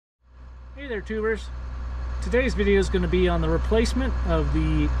Hey there, tubers. Today's video is going to be on the replacement of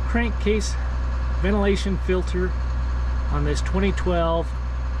the crankcase ventilation filter on this 2012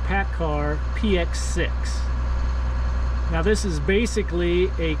 Paccar PX6. Now this is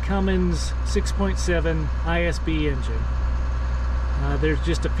basically a Cummins 6.7 ISB engine. There's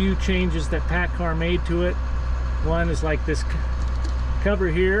just a few changes that Paccar made to it. One is like this cover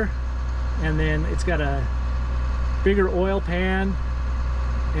here, and then it's got a bigger oil pan,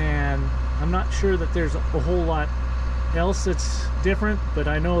 and I'm not sure that there's a whole lot else that's different, but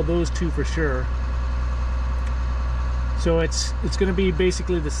I know those two for sure. So it's going to be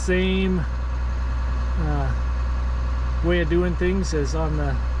basically the same way of doing things as on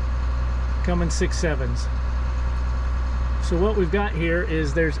the Cummins 6.7s. So what we've got here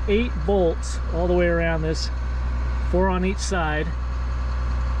is there's 8 bolts all the way around this, 4 on each side,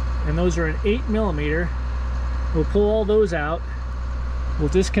 and those are an 8mm. We'll pull all those out. We'll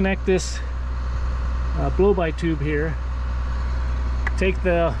disconnect this blow-by tube here, take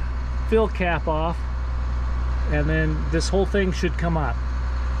the fill cap off, and then this whole thing should come up.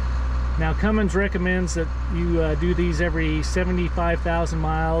 Now Cummins recommends that you do these every 75,000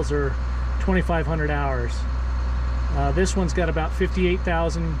 miles or 2,500 hours. This one's got about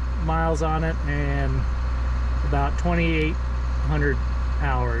 58,000 miles on it and about 2,800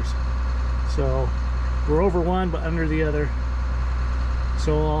 hours. So we're over one but under the other.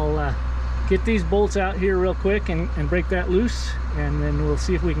 So I'll get these bolts out here real quick and break that loose, and then we'll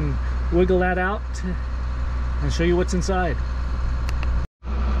see if we can wiggle that out and show you what's inside.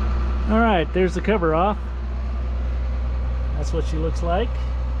 Alright, there's the cover off. That's what she looks like.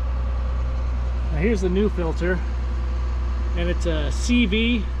 Now here's the new filter, and it's a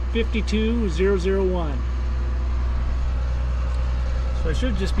CV52001. So I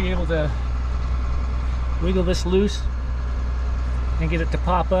should just be able to wiggle this loose and get it to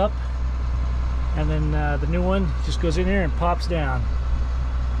pop up, and then the new one just goes in here and pops down.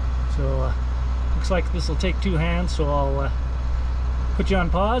 So looks like this will take 2 hands, so I'll put you on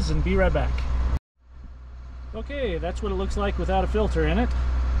pause and be right back. Okay, that's what it looks like without a filter in it.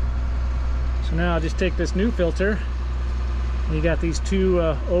 So now I'll just take this new filter, and you got these 2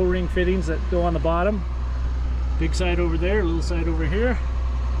 O-ring fittings that go on the bottom. Big side over there, little side over here.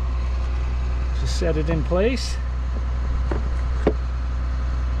 Just set it in place.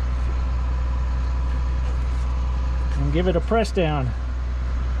 And give it a press down.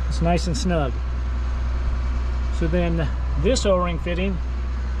 It's nice and snug. So then this O-ring fitting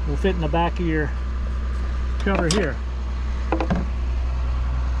will fit in the back of your cover here.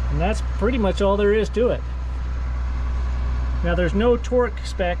 And that's pretty much all there is to it. Now there's no torque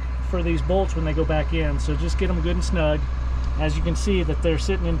spec for these bolts when they go back in, so just get them good and snug. As you can see that they're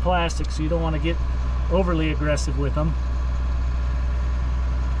sitting in plastic, so you don't want to get overly aggressive with them.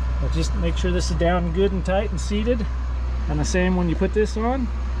 But just make sure this is down good and tight and seated. And the same when you put this on.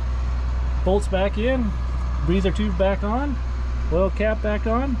 Bolts back in, breather tube back on, oil cap back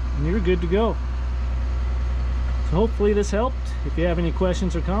on, and you're good to go. So hopefully this helped. If you have any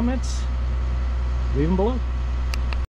questions or comments, leave them below.